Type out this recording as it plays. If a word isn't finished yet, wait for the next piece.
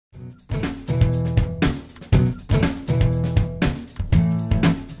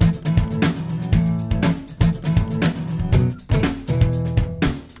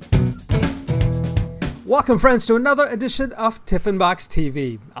Welcome, friends, to another edition of Tiffin Box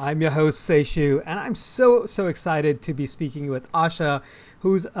TV. I'm your host, Seishu, and I'm so excited to be speaking with Asha,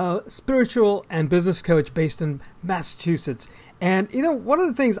 who's a spiritual and business coach based in Massachusetts. And, you know, one of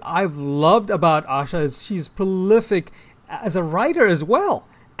the things I've loved about Asha is she's prolific as a writer as well.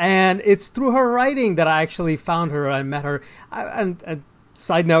 And it's through her writing that I actually found her and met her. And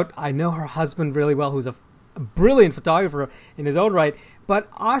side note, I know her husband really well, who's a brilliant photographer in his own right. But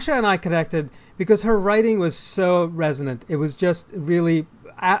Asha and I connected because her writing was so resonant. It was just really,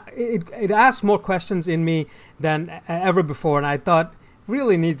 it asked more questions in me than ever before. And I thought,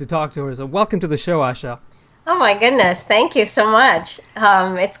 really need to talk to her. So welcome to the show, Asha. Oh my goodness, thank you so much.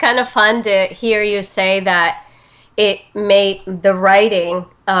 It's kind of fun to hear you say that it made the writing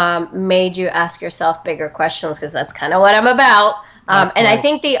made you ask yourself bigger questions, because that's kind of what I'm about. And I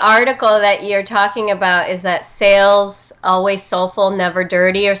think the article that you're talking about is that sales always soulful, never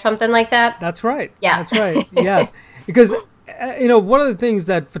dirty, or something like that. That's right. Yeah, that's right. Yes, because you know, one of the things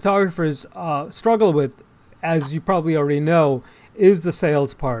that photographers struggle with, as you probably already know, is the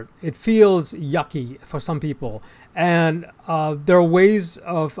sales part. It feels yucky for some people, and there are ways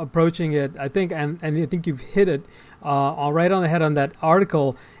of approaching it, I think, and I think you've hit it right on the head on that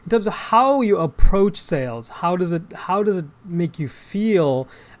article in terms of how you approach sales. How does it make you feel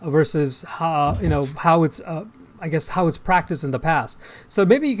versus how it's I guess how it's practiced in the past. So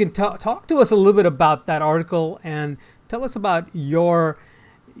maybe you can talk to us a little bit about that article and tell us about your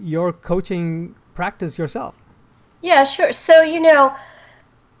coaching practice yourself. Yeah, sure. So, you know,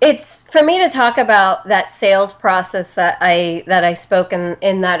 it's for me to talk about that sales process that I spoke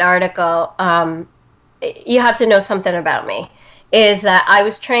in that article. You have to know something about me, is that I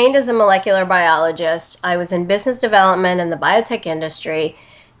was trained as a molecular biologist. I was in business development in the biotech industry,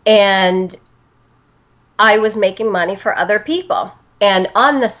 and I was making money for other people. And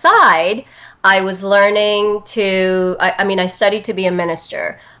on the side, I was learning I studied to be a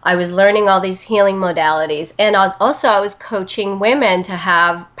minister. I was learning all these healing modalities. And I was coaching women to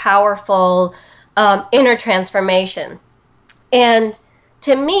have powerful inner transformation. And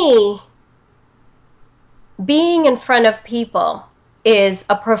to me, being in front of people is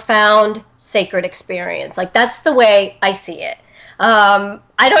a profound, sacred experience. Like, that's the way I see it.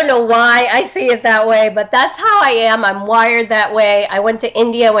 I don't know why I see it that way, but that's how I am. I'm wired that way. I went to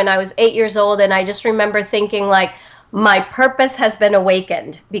India when I was 8 years old, and I just remember thinking, like, my purpose has been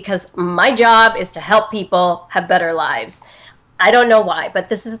awakened because my job is to help people have better lives. I don't know why, but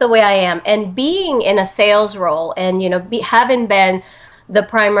this is the way I am. And being in a sales role and, you know, having been the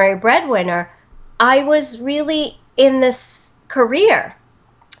primary breadwinner, I was really in this career.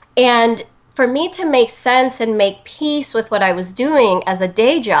 And for me to make sense and make peace with what I was doing as a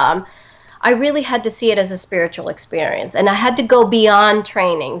day job, I really had to see it as a spiritual experience. And I had to go beyond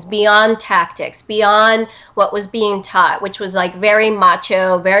trainings, beyond tactics, beyond what was being taught, which was like very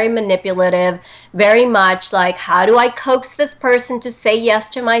macho, very manipulative, very much like, how do I coax this person to say yes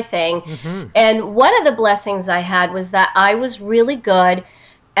to my thing? Mm-hmm. And one of the blessings I had was that I was really good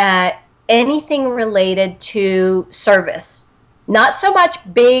at anything related to service. Not so much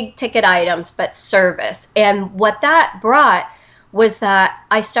big ticket items, but service. And what that brought was that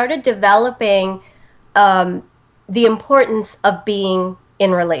I started developing the importance of being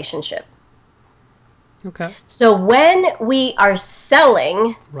in relationship. Okay. So when we are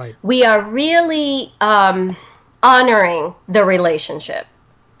selling, right, we are really honoring the relationship.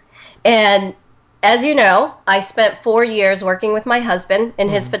 And as you know, I spent 4 years working with my husband in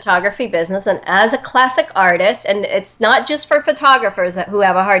his photography business, and as a classic artist, and it's not just for photographers who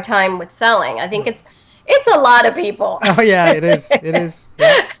have a hard time with selling. I think it's a lot of people. Oh yeah, it is. It is.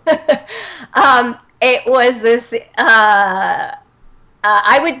 Yeah. It was this. I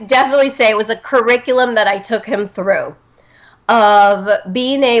would definitely say it was a curriculum that I took him through, of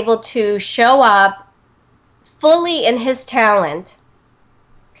being able to show up fully in his talent,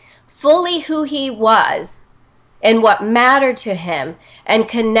 fully who he was and what mattered to him, and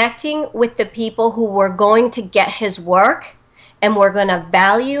connecting with the people who were going to get his work and were going to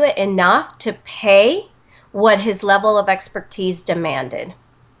value it enough to pay what his level of expertise demanded.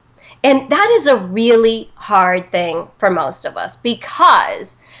 And that is a really hard thing for most of us,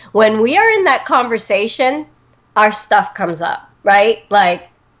 because when we are in that conversation, our stuff comes up, right? Like,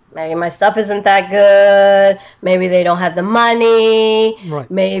 maybe my stuff isn't that good. Maybe they don't have the money. Right.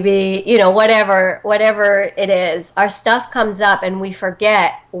 Maybe, you know, whatever it is. Our stuff comes up and we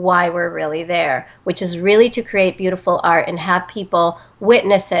forget why we're really there, which is really to create beautiful art and have people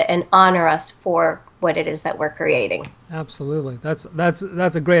witness it and honor us for what it is that we're creating. Absolutely. That's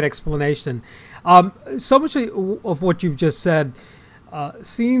a great explanation. So much of what you've just said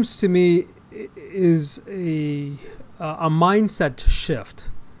seems to me is a mindset shift.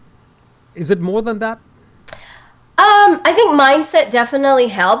 Is it more than that? I think mindset definitely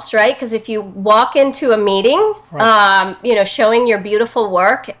helps, right? Because if you walk into a meeting, Right. showing your beautiful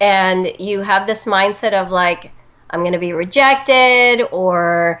work, and you have this mindset of like, I'm going to be rejected,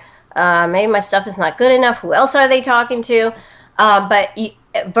 or maybe my stuff is not good enough. Who else are they talking to?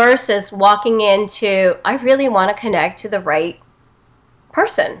 Versus walking into, I really want to connect to the right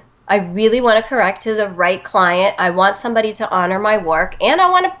person. I really want to connect to the right client. I want somebody to honor my work, and I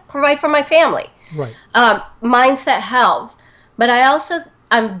want to provide for my family. Right. Mindset helps, but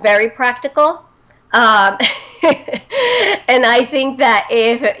I'm very practical, and I think that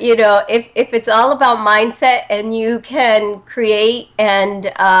if it's all about mindset, and you can create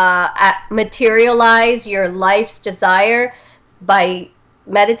and materialize your life's desire by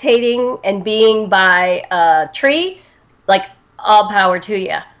meditating and being by a tree, like, all power to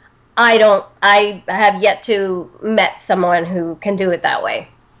you. I have yet to met someone who can do it that way.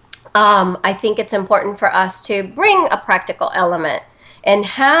 I think it's important for us to bring a practical element and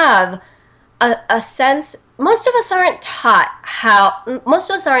have a sense. Most of us aren't taught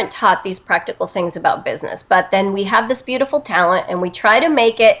these practical things about business, but then we have this beautiful talent, and we try to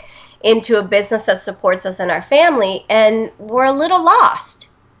make it into a business that supports us and our family, and we're a little lost.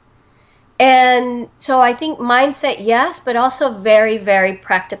 And so I think mindset, yes, but also very, very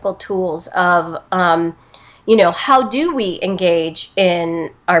practical tools of, how do we engage in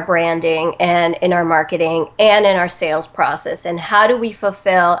our branding and in our marketing and in our sales process, and how do we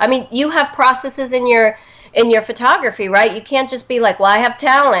fulfill? I mean, you have processes in your photography, right? You can't just be like, well, I have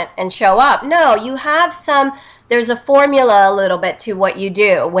talent and show up. No, you have there's a formula a little bit to what you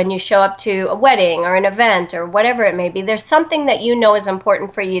do when you show up to a wedding or an event or whatever it may be. There's something that you know is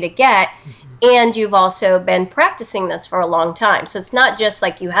important for you to get, and you've also been practicing this for a long time. So it's not just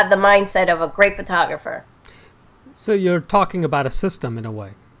like you have the mindset of a great photographer. So you're talking about a system in a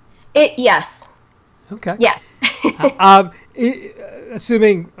way. Yes. Okay. Yes. Not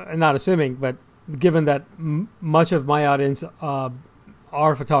assuming, but given that much of my audience are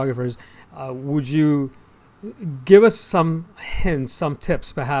photographers, would you give us some hints, some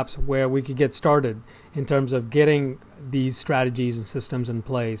tips perhaps, where we could get started in terms of getting these strategies and systems in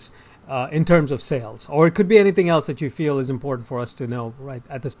place in terms of sales? Or it could be anything else that you feel is important for us to know right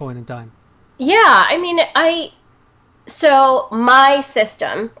at this point in time. Yeah, I mean, so my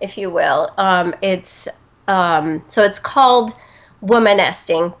system, if you will, it's called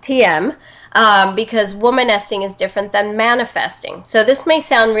womanesting, TM, because womanesting is different than manifesting. So this may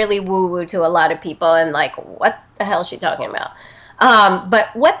sound really woo-woo to a lot of people, and like, what the hell is she talking about?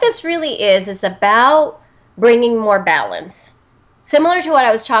 But what this really is about bringing more balance. Similar to what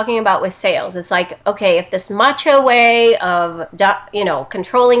I was talking about with sales. It's like, okay, if this macho way of,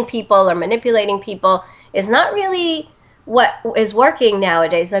 controlling people or manipulating people is not really what is working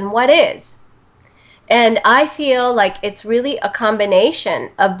nowadays, then what is? And I feel like it's really a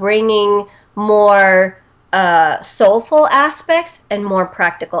combination of bringing more soulful aspects and more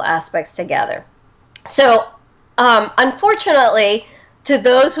practical aspects together. So, unfortunately, to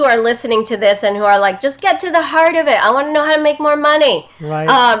those who are listening to this and who are like, just get to the heart of it, I want to know how to make more money. Right.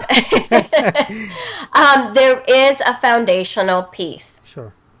 There is a foundational piece.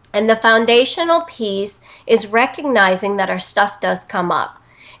 Sure. And the foundational piece is recognizing that our stuff does come up,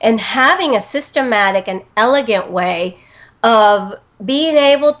 and having a systematic and elegant way of being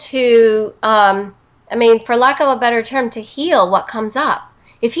able to, for lack of a better term, to heal what comes up.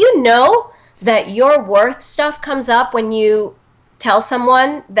 If you know that your worth stuff comes up when you tell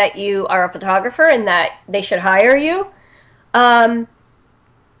someone that you are a photographer and that they should hire you, the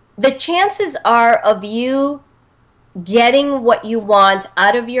chances are of you getting what you want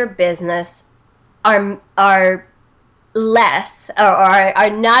out of your business are less, or are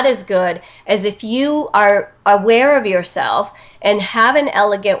not as good as if you are aware of yourself and have an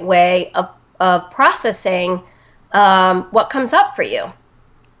elegant way of processing what comes up for you.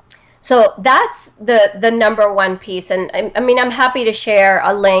 So that's the number one piece. And I'm happy to share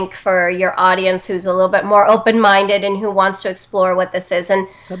a link for your audience who's a little bit more open-minded and who wants to explore what this is. And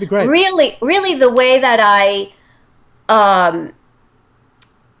that'd be great. Really the way that I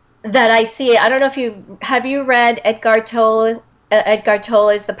see it, I don't know if have you read Edgar Tolle? Edgar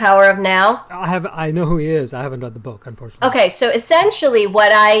Tolle's The Power of Now? I know who he is. I haven't read the book, unfortunately. Okay, so essentially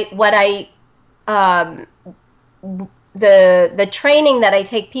the training that I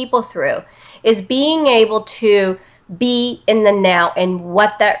take people through is being able to be in the now and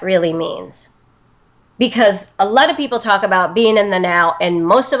what that really means. Because a lot of people talk about being in the now, and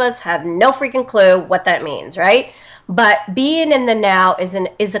most of us have no freaking clue what that means, right? But being in the now is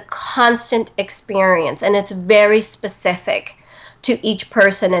a constant experience, and it's very specific to each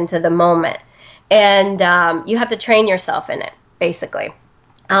person and to the moment. And you have to train yourself in it, basically.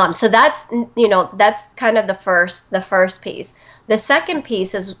 So that's, that's kind of the first piece. The second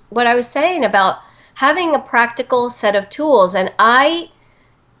piece is what I was saying about having a practical set of tools. And I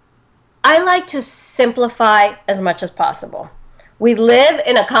like to simplify as much as possible. We live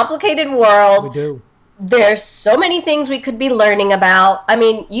in a complicated world. We do. There's so many things we could be learning about. I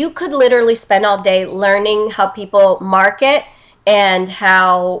mean, you could literally spend all day learning how people market and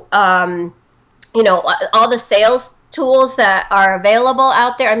how, all the sales tools that are available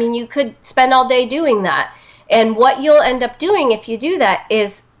out there. I mean, you could spend all day doing that. And what you'll end up doing if you do that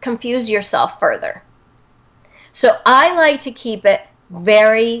is confuse yourself further. So I like to keep it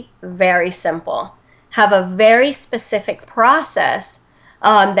very, very simple. Have a very specific process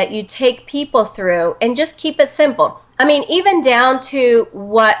that you take people through, and just keep it simple. I mean, even down to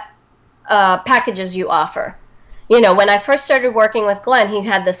what packages you offer. When I first started working with Glenn, he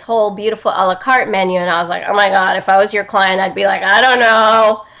had this whole beautiful a la carte menu, and I was like, oh my God, if I was your client, I'd be like, I don't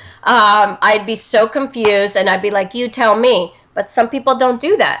know. I'd be so confused, and I'd be like, you tell me. But some people don't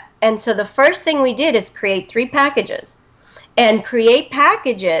do that. And so the first thing we did is create 3 packages, and create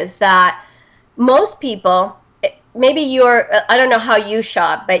packages that most people, maybe I don't know how you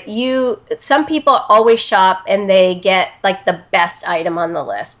shop, but some people always shop and they get like the best item on the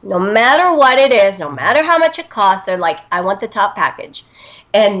list. No matter what it is, no matter how much it costs, they're like, I want the top package.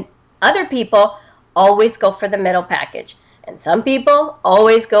 And other people always go for the middle package. And some people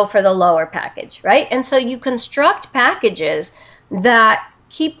always go for the lower package, right? And so you construct packages that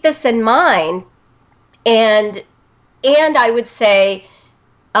keep this in mind. And I would say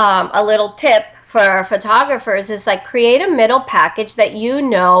a little tip for photographers is like, create a middle package that you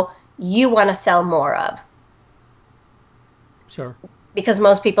want to sell more of. Sure. Because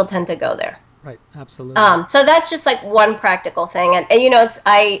most people tend to go there. Right. Absolutely. So that's just like one practical thing. And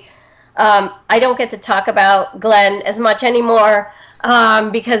I don't get to talk about Glenn as much anymore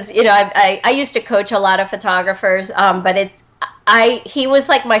because, I used to coach a lot of photographers, but he was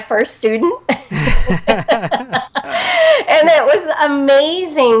like my first student. And it was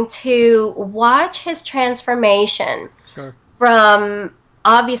amazing to watch his transformation. Sure. From,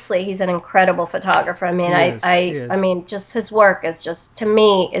 obviously he's an incredible photographer. I mean, I mean, just his work is just, to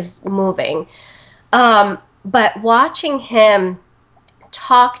me, is moving. But watching him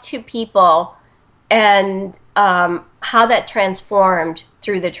talk to people and how that transformed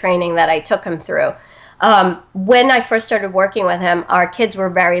through the training that I took him through. When I first started working with him, our kids were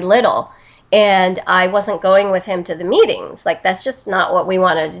very little, and I wasn't going with him to the meetings. Like, that's just not what we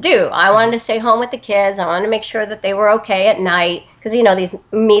wanted to do. I wanted to stay home with the kids. I wanted to make sure that they were okay at night, because, these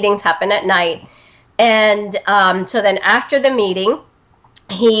meetings happen at night. And so then after the meeting,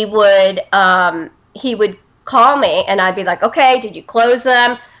 he would call me, and I'd be like, okay, did you close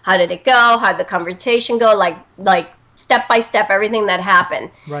them? How did it go? How did the conversation go? Like step by step, everything that happened.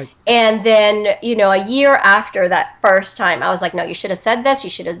 Right. And then, a year after that first time, I was like, no, you should have said this.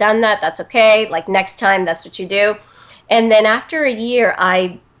 You should have done that. That's okay. Like, next time, that's what you do. And then after a year,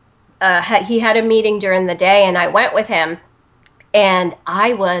 he had a meeting during the day, and I went with him, and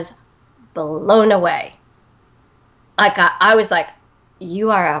I was blown away. I was like, you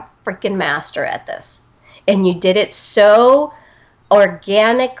are a freaking master at this. And you did it so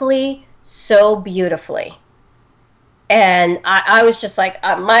organically, so beautifully. And I was just like,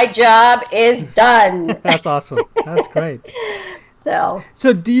 my job is done. That's awesome. That's great. So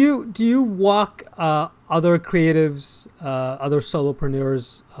do you walk other creatives, other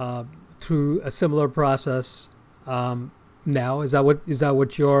solopreneurs through a similar process now? Is that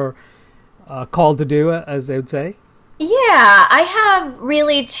what you're called to do, as they would say? Yeah, I have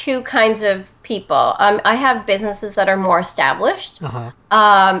really 2 kinds of people. I have businesses that are more established and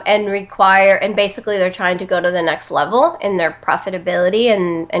basically they're trying to go to the next level in their profitability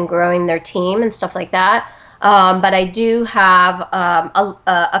and growing their team and stuff like that. But I do have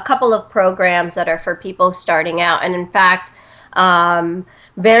a couple of programs that are for people starting out. And in fact,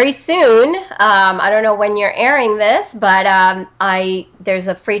 very soon, I don't know when you're airing this, but there's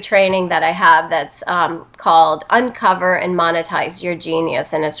a free training that I have that's called Uncover and Monetize Your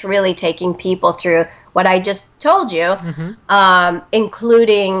Genius. And it's really taking people through what I just told you,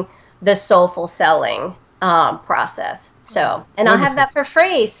 including the soulful selling process. So, and Wonderful. I'll have that for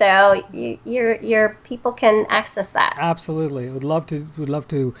free, so your people can access that. Absolutely, would love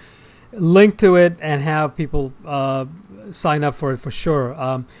to link to it and have people sign up for it for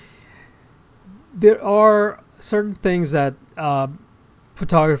sure. There are certain things that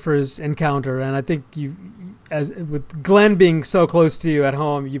photographers encounter, and I think you, as with Glenn being so close to you at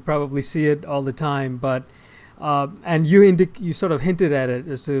home, you probably see it all the time. But and you sort of hinted at it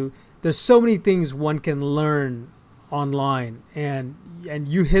as to there's so many things one can learn online, and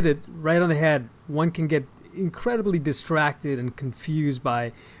you hit it right on the head. One can get incredibly distracted and confused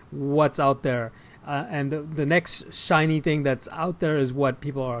by what's out there, and the next shiny thing that's out there is what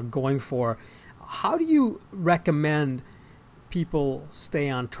people are going for. How do you recommend people stay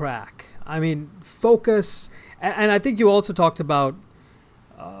on track? I mean, focus, and I think you also talked about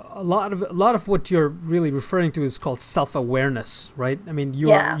a lot of what you're really referring to is called self-awareness, right? I mean, you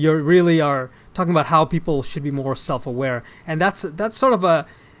really are talking about how people should be more self-aware, and that's sort of a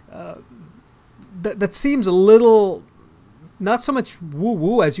that seems a little not so much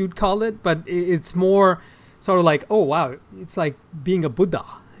woo-woo as you'd call it, but it's more sort of like, oh wow, it's like being a Buddha,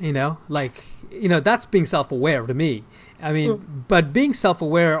 like that's being self-aware to me. I mean, but being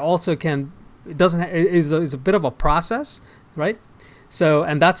self-aware also is a bit of a process, right? So,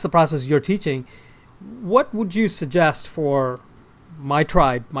 and that's the process you're teaching. What would you suggest for my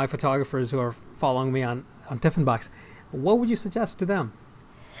tribe, my photographers who are following me on Tiffinbox? What would you suggest to them?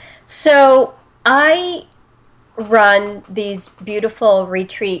 So I run these beautiful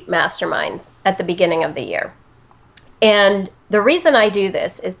retreat masterminds at the beginning of the year. And the reason I do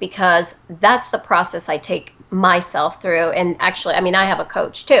this is because that's the process I take myself through. And actually, I mean, I have a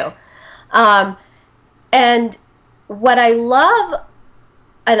coach too. And what I love,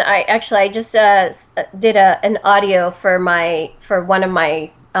 and I just did an audio for one of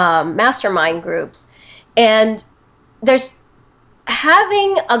my mastermind groups, and there's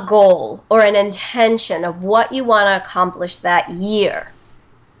having a goal or an intention of what you want to accomplish that year,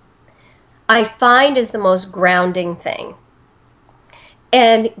 I find is the most grounding thing.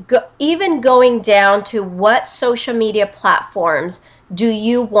 And even going down to what social media platforms do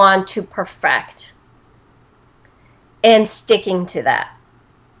you want to perfect, and sticking to that.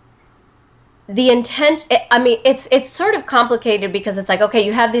 The intent, I mean, it's sort of complicated because it's like, okay,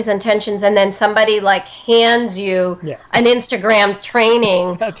 you have these intentions and then somebody like hands you an Instagram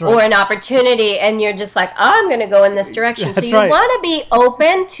training or an opportunity, and you're just like, oh, I'm going to go in this direction. So you want to be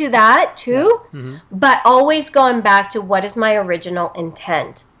open to that too, but always going back to what is my original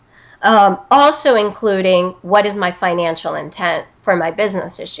intent. Also including what is my financial intent for my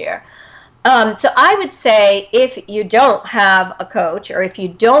business this year. So I would say if you don't have a coach, or if you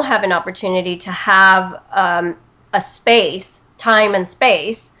don't have an opportunity to have a space, time and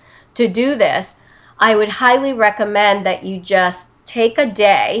space to do this, I would highly recommend that you just take a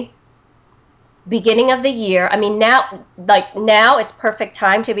day, beginning of the year. I mean, now it's perfect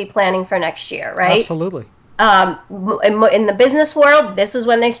time to be planning for next year, right? Absolutely. In the business world, this is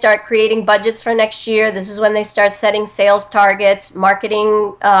when they start creating budgets for next year. This is when they start setting sales targets,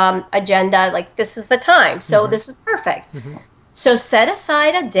 marketing agenda. Like, this is the time. So this is perfect. So set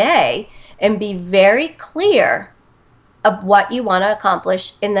aside a day and be very clear of what you want to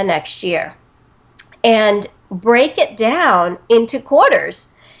accomplish in the next year. And break it down into quarters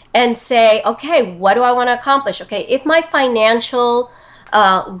and say, okay, what do I want to accomplish? Okay, if my financial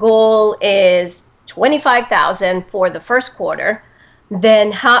goal is $25,000 for the first quarter,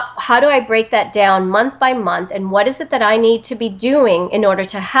 then how do I break that down month by month, and what is it that I need to be doing in order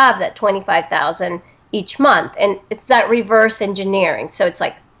to have that $25,000 each month? And it's that reverse engineering. So it's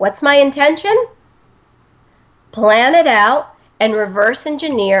like, what's my intention? Plan it out and reverse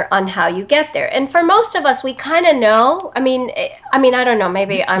engineer on how you get there. And for most of us, we kind of know. I mean, I don't know.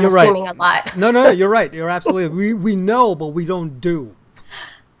 Maybe I'm assuming a lot. No, you're right. You're absolutely. We know, but we don't do.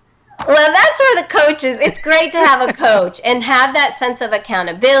 Well, that's where the coach is. It's great to have a coach and have that sense of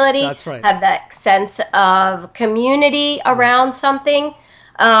accountability. That's right. Have that sense of community around something.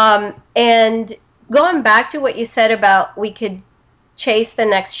 And going back to what you said about we could chase the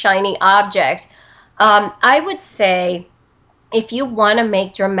next shiny object, I would say if you want to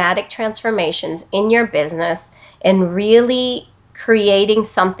make dramatic transformations in your business and really creating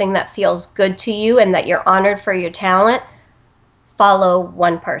something that feels good to you and that you're honored for your talent, follow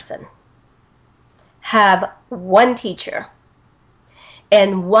one person. Have one teacher.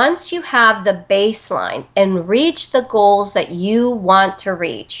 And once you have the baseline and reach the goals that you want to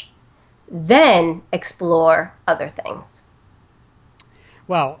reach, then explore other things.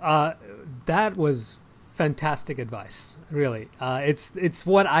 Wow, that was fantastic advice, really. It's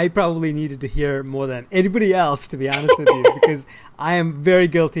what I probably needed to hear more than anybody else, to be honest with you, because I am very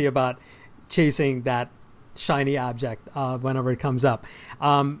guilty about chasing that shiny object whenever it comes up.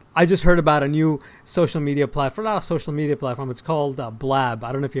 I just heard about a new social media platform, not a social media platform. It's called Blab.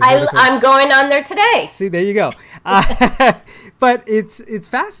 I don't know if you've heard of it. I'm going on there today. See, there you go. But it's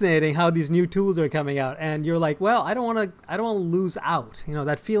fascinating how these new tools are coming out, and you're like, well, I don't want to lose out. You know,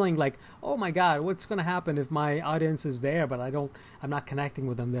 that feeling like, oh my God, what's going to happen if my audience is there, but I'm not connecting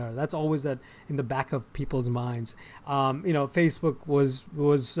with them there. That's always in the back of people's minds. Facebook was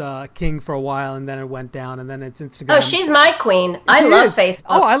king for a while, and then it went down, and then it's Instagram. Oh, she's my queen. I love Facebook.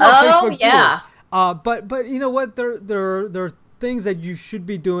 Oh, I love Facebook too. Yeah. But you know what? There are things that you should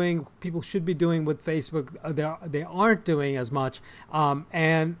be doing. People should be doing with Facebook. They aren't doing as much,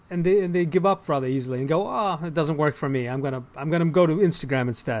 and they give up rather easily and go, oh, it doesn't work for me. I'm gonna go to Instagram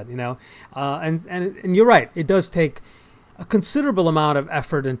instead. And you're right. It does take a considerable amount of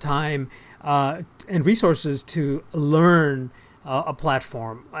effort and time and resources to learn a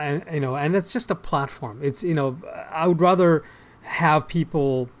platform, and it's just a platform. It's I would rather have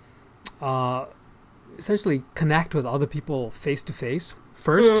people essentially connect with other people face to face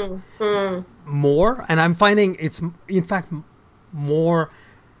first, more, and I'm finding it's in fact more.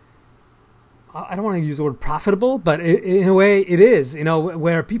 I don't want to use the word profitable, but in a way it is.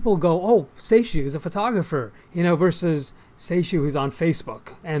 Where people go, oh, Seishu is a photographer, versus Seishu who's on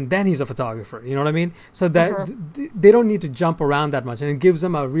Facebook, and then he's a photographer. You know what I mean? So that they don't need to jump around that much, and it gives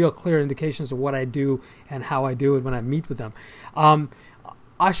them a real clear indications of what I do and how I do it when I meet with them.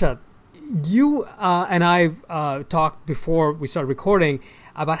 Asha, you and I've talked before we started recording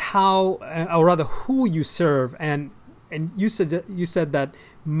about how, or rather, who you serve, and you said that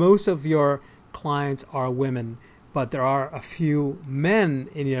most of your clients are women, but there are a few men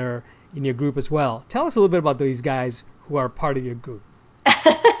in your group as well. Tell us a little bit about these guys who are part of your group.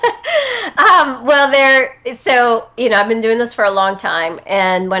 I've been doing this for a long time,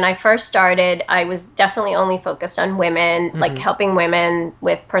 and when I first started, I was definitely only focused on women, like helping women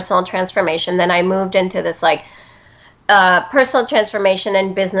with personal transformation. Then I moved into this personal transformation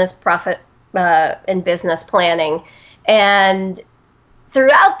and business profit and business planning, and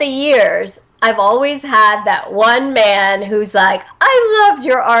throughout the years, I've always had that one man who's like, I loved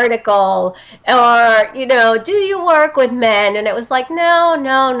your article, or, do you work with men? And it was like, no,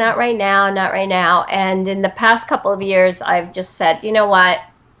 not right now. And in the past couple of years, I've just said, you know what,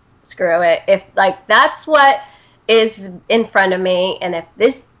 screw it. If that's what is in front of me, and if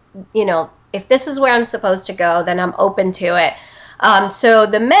this is where I'm supposed to go, then I'm open to it. So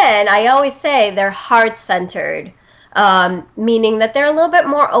the men, I always say they're heart-centered. Meaning that they're a little bit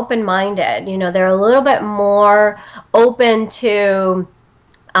more open-minded. They're a little bit more open to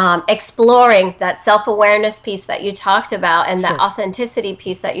exploring that self-awareness piece that you talked about, and that authenticity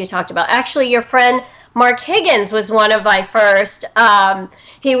piece that you talked about. Actually, your friend Mark Higgins was one of my first.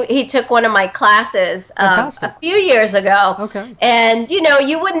 He took one of my classes a few years ago. Okay. And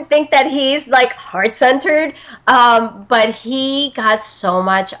you wouldn't think that he's like heart-centered, but he got so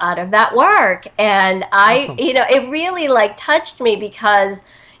much out of that work, and awesome. It really touched me, because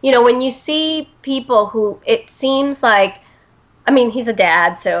when you see people who it seems like, I mean, he's a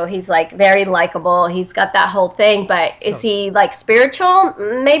dad, so he's very likable. He's got that whole thing, but is he spiritual?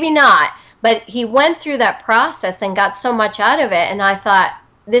 Maybe not. But he went through that process and got so much out of it. And I thought,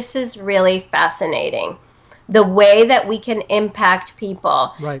 this is really fascinating. The way that we can impact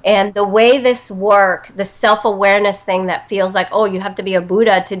people. Right. And the way this work, the self-awareness thing that feels like, oh, you have to be a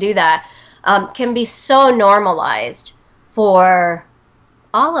Buddha to do that, can be so normalized for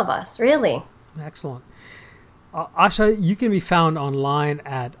all of us, really. Excellent. Asha, you can be found online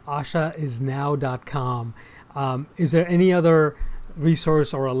at ashaisnow.com. Is there any other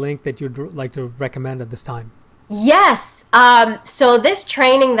resource or a link that you'd like to recommend at this time? Yes. So this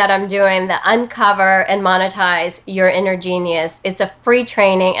training that I'm doing, the Uncover and Monetize Your Inner Genius, it's a free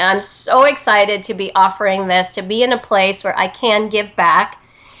training, and I'm so excited to be offering this, to be in a place where I can give back.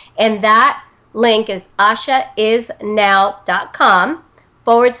 And that link is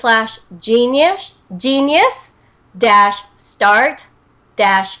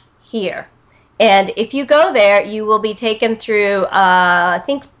ashaisnow.com/genius-start-here. And if you go there, you will be taken through, I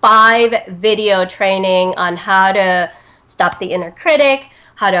think, 5 video training on how to stop the inner critic,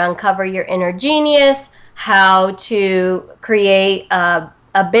 how to uncover your inner genius, how to create a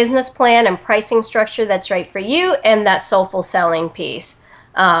business plan and pricing structure that's right for you, and that soulful selling piece.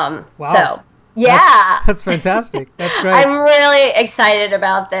 Wow. So, yeah. That's fantastic. That's great. I'm really excited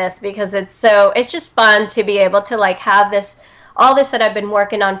about this, because it's just fun to be able to have all this that I've been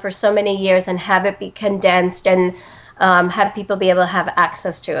working on for so many years, and have it be condensed, and have people be able to have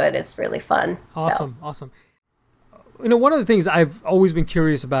access to it. It's really fun. Awesome. One of the things I've always been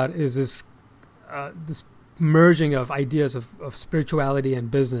curious about is this merging of ideas of spirituality and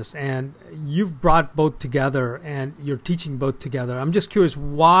business, and you've brought both together and you're teaching both together. I'm just curious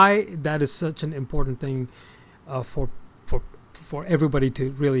why that is such an important thing for everybody to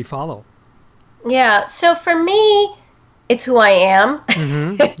really follow. Yeah. So for me, it's who I am.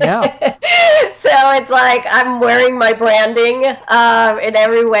 Mm-hmm. Yeah. So it's like I'm wearing my branding in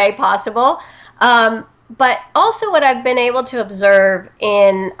every way possible. But also what I've been able to observe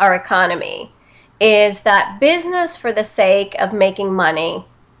in our economy is that business for the sake of making money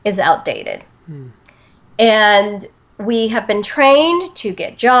is outdated. And we have been trained to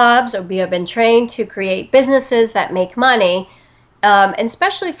get jobs, or we have been trained to create businesses that make money. And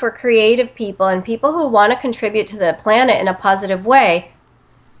especially for creative people and people who want to contribute to the planet in a positive way,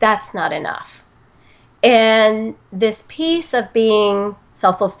 that's not enough. And this piece of being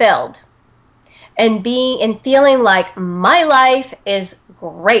self-fulfilled and feeling like my life is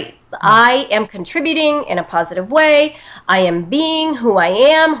great. I am contributing in a positive way. I am being who I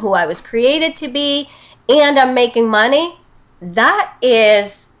am, who I was created to be, and I'm making money. That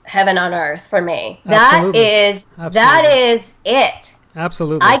is heaven on earth for me. Absolutely. That is it.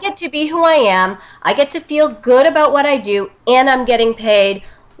 Absolutely. I get to be who I am. I get to feel good about what I do, and I'm getting paid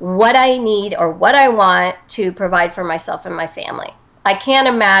what I need or what I want to provide for myself and my family. I can't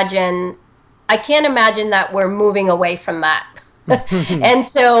imagine that we're moving away from that. And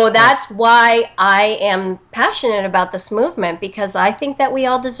so that's why I am passionate about this movement, because I think that we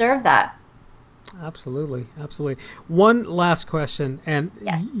all deserve that. Absolutely. Absolutely. One last question. And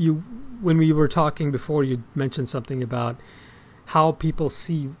Yes. when we were talking before, you mentioned something about how people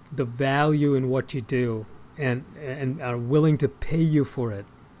see the value in what you do and are willing to pay you for it.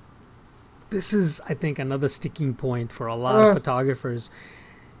 This is, I think, another sticking point for a lot of photographers,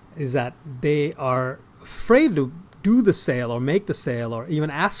 is that they are afraid to do the sale or make the sale or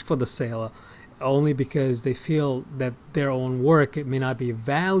even ask for the sale, only because they feel that their own work, it may not be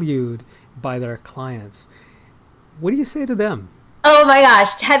valued by their clients. What do you say to them? Oh my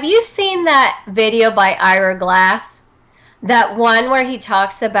gosh. Have you seen that video by Ira Glass? That one where he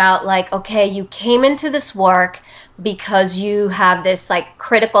talks about, like, okay, you came into this work because you have this like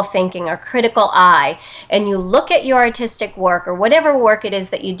critical thinking or critical eye, and you look at your artistic work or whatever work it is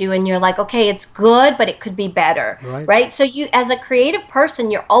that you do, and you're like, okay, it's good, but it could be better, right? So you, as a creative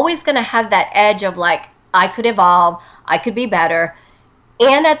person, you're always going to have that edge of like, I could evolve, I could be better.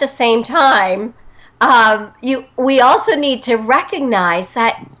 And at the same time, we also need to recognize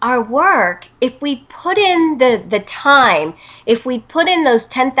that our work, if we put in the time, if we put in those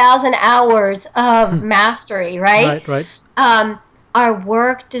 10,000 hours of mastery, right? Right. Our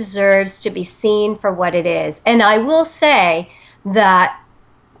work deserves to be seen for what it is. And I will say that,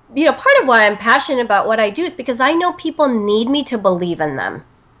 part of why I'm passionate about what I do is because I know people need me to believe in them.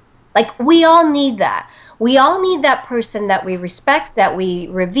 Like, we all need that. We all need that person that we respect, that we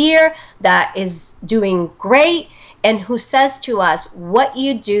revere, that is doing great, and who says to us, what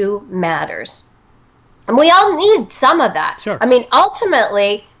you do matters. And we all need some of that. Sure. I mean,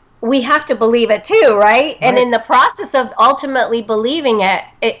 ultimately, we have to believe it too, right? And in the process of ultimately believing it,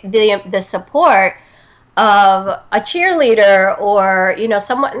 the support of a cheerleader, or,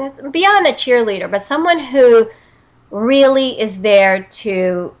 someone beyond a cheerleader, but someone who really is there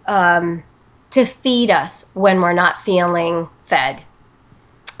to feed us when we're not feeling fed.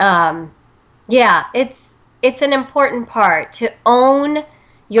 It's an important part to own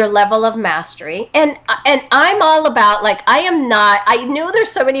your level of mastery. And I'm all about, like, I know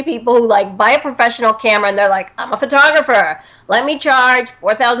there's so many people who like buy a professional camera and they're like, I'm a photographer, let me charge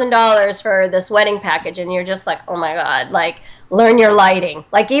 $4,000 for this wedding package. And you're just like, oh my God, like, learn your lighting.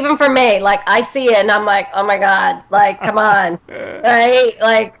 Like, even for me, like, I see it and I'm like, oh my God, like, come on, right?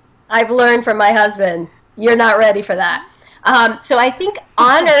 Like, I've learned from my husband, you're not ready for that. So I think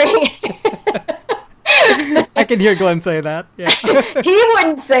honoring... I can hear Glenn say that. Yeah. He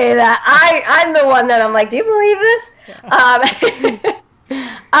wouldn't say that. I'm the one that I'm like, do you believe this?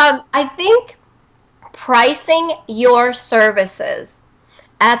 I think pricing your services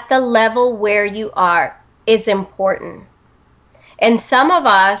at the level where you are is important. And some of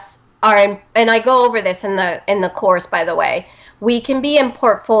us are, and I go over this in the course, by the way, we can be in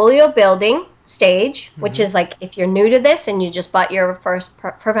portfolio building stage, which is like, if you're new to this and you just bought your first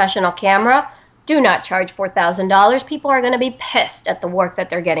professional camera, do not charge $4,000. People are going to be pissed at the work that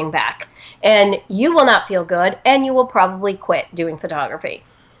they're getting back. And you will not feel good, and you will probably quit doing photography.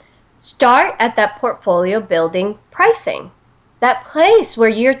 Start at that portfolio building pricing. That place where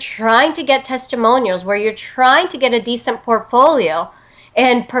you're trying to get testimonials, where you're trying to get a decent portfolio,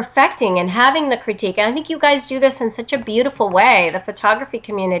 and perfecting and having the critique. And I think you guys do this in such a beautiful way. The photography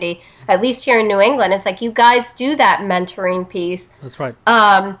community, at least here in New England, is like you guys do that mentoring piece. That's right.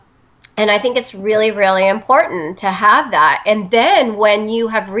 And I think it's really, really important to have that. And then when you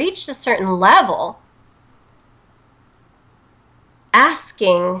have reached a certain level,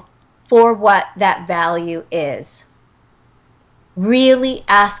 asking for what that value is. Really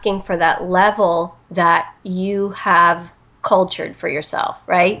asking for that level that you have cultured for yourself,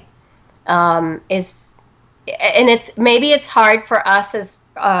 right? Maybe it's hard for us as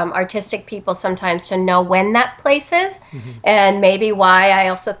artistic people sometimes to know when that place is, and maybe why I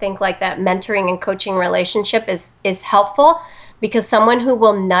also think like that mentoring and coaching relationship is helpful, because someone who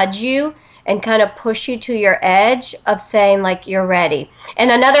will nudge you and kind of push you to your edge of saying like you're ready.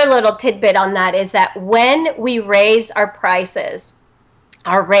 And another little tidbit on that is that when we raise our prices,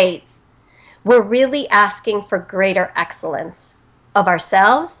 our rates, we're really asking for greater excellence of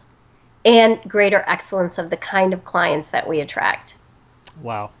ourselves and greater excellence of the kind of clients that we attract.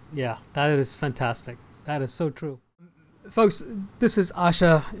 Wow. Yeah, that is fantastic. That is so true. Folks, this is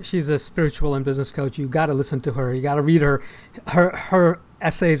Asha. She's a spiritual and business coach. You got to listen to her. You got to read her. Her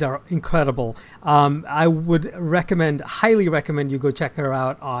essays are incredible. I would highly recommend you go check her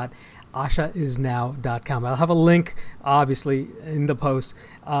out on ashaisnow.com. I'll have a link, obviously, in the post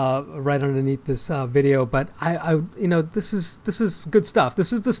right underneath this video. But this is good stuff.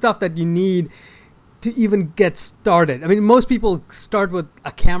 This is the stuff that you need to even get started. I mean, most people start with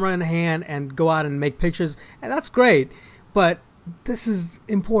a camera in hand and go out and make pictures, and that's great. But this is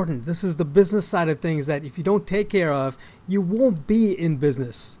important. This is the business side of things that if you don't take care of, you won't be in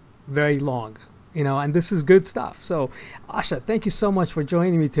business very long. And this is good stuff. So, Asha, thank you so much for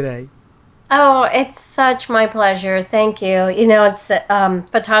joining me today. Oh, it's such my pleasure. Thank you. It's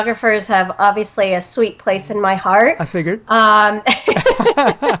photographers have obviously a sweet place in my heart. I figured.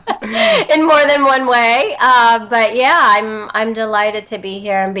 In more than one way. But yeah, I'm delighted to be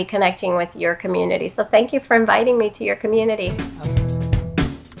here and be connecting with your community. So thank you for inviting me to your community.